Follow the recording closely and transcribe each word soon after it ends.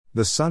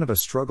The son of a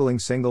struggling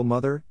single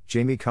mother,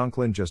 Jamie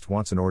Conklin just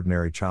wants an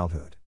ordinary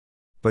childhood.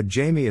 But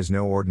Jamie is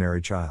no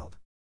ordinary child.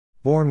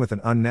 Born with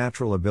an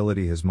unnatural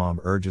ability his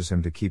mom urges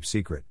him to keep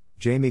secret,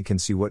 Jamie can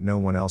see what no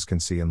one else can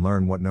see and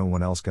learn what no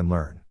one else can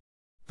learn.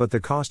 But the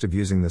cost of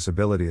using this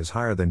ability is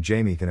higher than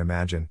Jamie can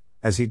imagine,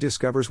 as he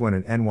discovers when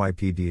an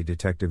NYPD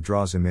detective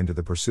draws him into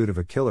the pursuit of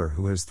a killer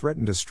who has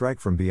threatened to strike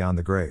from beyond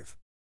the grave.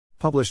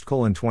 Published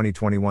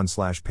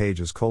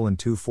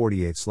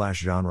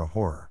 :2021/pages:248/genre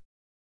horror.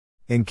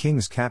 In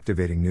King's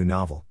captivating new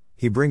novel,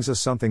 he brings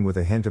us something with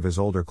a hint of his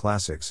older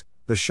classics,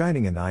 The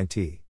Shining and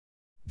IT.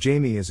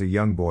 Jamie is a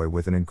young boy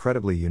with an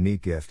incredibly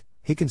unique gift,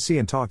 he can see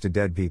and talk to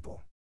dead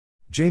people.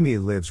 Jamie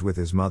lives with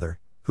his mother,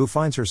 who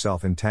finds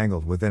herself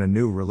entangled within a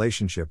new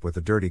relationship with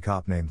a dirty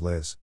cop named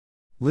Liz.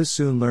 Liz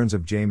soon learns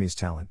of Jamie's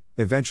talent,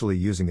 eventually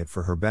using it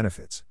for her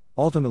benefits,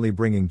 ultimately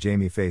bringing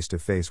Jamie face to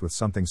face with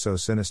something so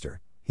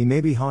sinister, he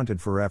may be haunted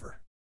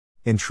forever.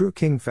 In true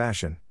King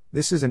fashion,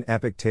 this is an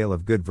epic tale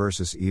of good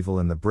versus evil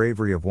and the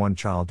bravery of one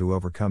child to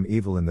overcome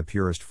evil in the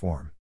purest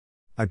form.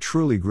 A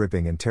truly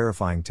gripping and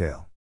terrifying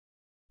tale.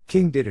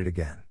 King did it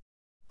again.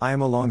 I am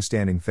a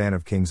long-standing fan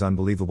of King's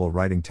unbelievable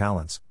writing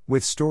talents,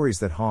 with stories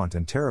that haunt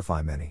and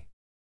terrify many.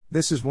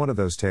 This is one of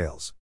those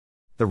tales.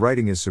 The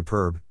writing is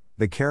superb,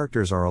 the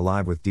characters are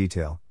alive with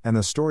detail, and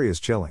the story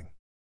is chilling.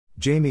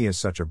 Jamie is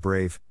such a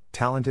brave,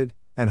 talented,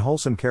 and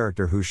wholesome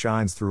character who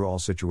shines through all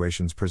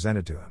situations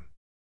presented to him.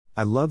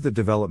 I love the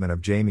development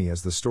of Jamie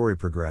as the story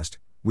progressed.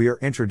 We are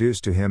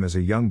introduced to him as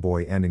a young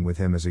boy, ending with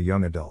him as a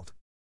young adult.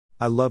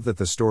 I love that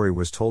the story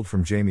was told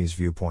from Jamie's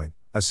viewpoint,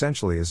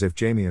 essentially as if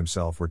Jamie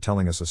himself were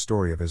telling us a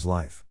story of his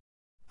life.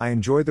 I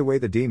enjoyed the way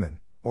the demon,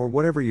 or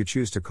whatever you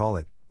choose to call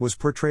it, was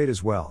portrayed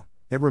as well.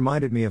 It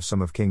reminded me of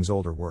some of King's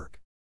older work.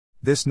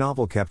 This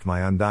novel kept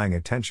my undying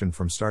attention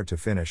from start to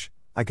finish.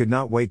 I could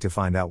not wait to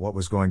find out what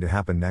was going to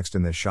happen next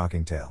in this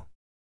shocking tale.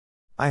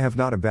 I have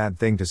not a bad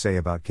thing to say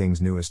about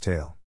King's newest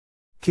tale.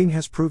 King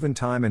has proven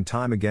time and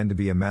time again to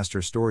be a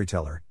master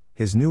storyteller,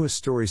 his newest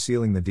story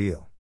sealing the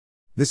deal.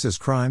 This is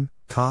crime,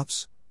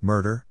 cops,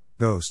 murder,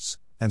 ghosts,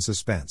 and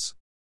suspense.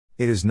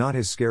 It is not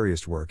his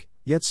scariest work,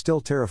 yet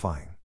still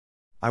terrifying.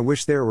 I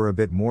wish there were a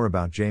bit more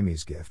about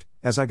Jamie's gift,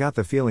 as I got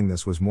the feeling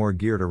this was more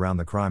geared around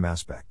the crime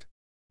aspect.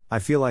 I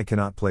feel I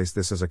cannot place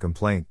this as a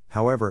complaint,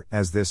 however,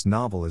 as this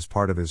novel is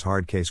part of his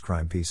hard case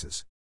crime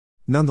pieces.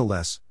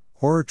 Nonetheless,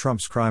 horror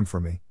trumps crime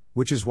for me,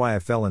 which is why I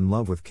fell in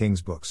love with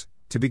King's books,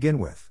 to begin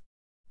with.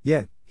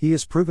 Yet, he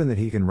has proven that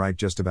he can write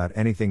just about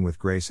anything with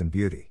grace and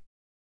beauty.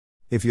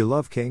 If you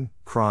love King,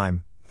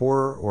 crime,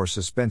 horror, or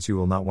suspense, you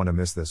will not want to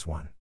miss this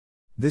one.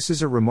 This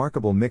is a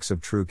remarkable mix of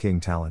true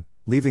King talent,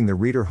 leaving the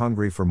reader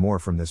hungry for more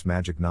from this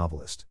magic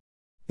novelist.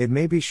 It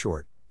may be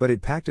short, but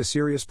it packed a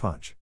serious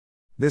punch.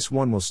 This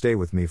one will stay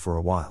with me for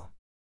a while.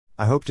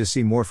 I hope to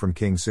see more from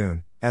King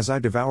soon, as I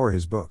devour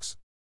his books.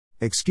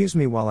 Excuse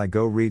me while I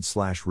go reread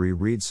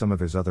some of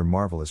his other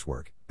marvelous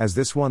work, as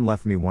this one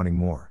left me wanting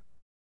more.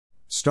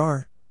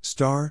 Star.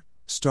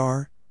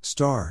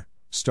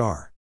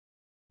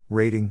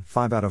 Rating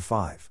 5 out of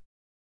 5.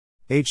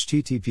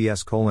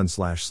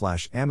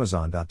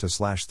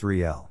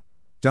 https://amazon.to/3l.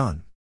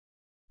 Done.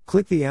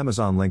 Click the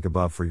Amazon link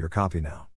above for your copy now.